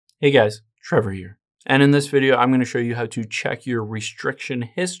Hey guys, Trevor here. And in this video, I'm going to show you how to check your restriction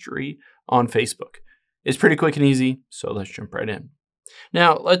history on Facebook. It's pretty quick and easy, so let's jump right in.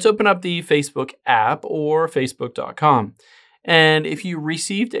 Now, let's open up the Facebook app or facebook.com. And if you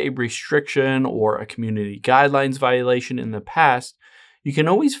received a restriction or a community guidelines violation in the past, you can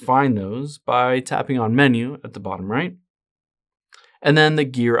always find those by tapping on Menu at the bottom right, and then the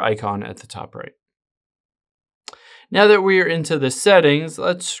gear icon at the top right. Now that we are into the settings,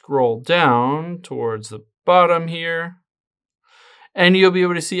 let's scroll down towards the bottom here. And you'll be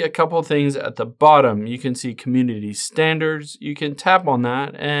able to see a couple of things at the bottom. You can see community standards. You can tap on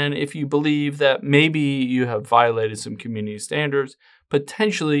that. And if you believe that maybe you have violated some community standards,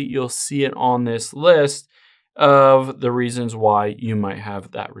 potentially you'll see it on this list of the reasons why you might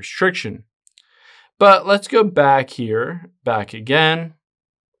have that restriction. But let's go back here, back again.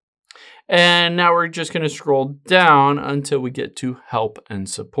 And now we're just going to scroll down until we get to help and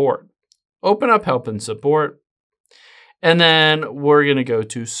support. Open up help and support. And then we're going to go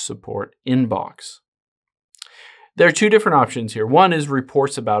to support inbox. There are two different options here. One is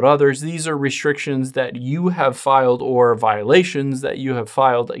reports about others. These are restrictions that you have filed or violations that you have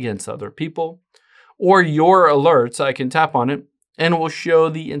filed against other people. Or your alerts, I can tap on it and it will show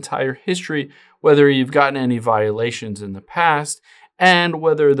the entire history, whether you've gotten any violations in the past and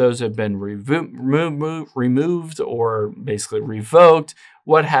whether those have been removed or basically revoked,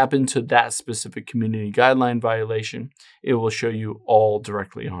 what happened to that specific community guideline violation. It will show you all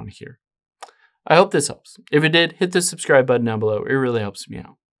directly on here. I hope this helps. If it did, hit the subscribe button down below. It really helps me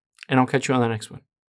out. And I'll catch you on the next one.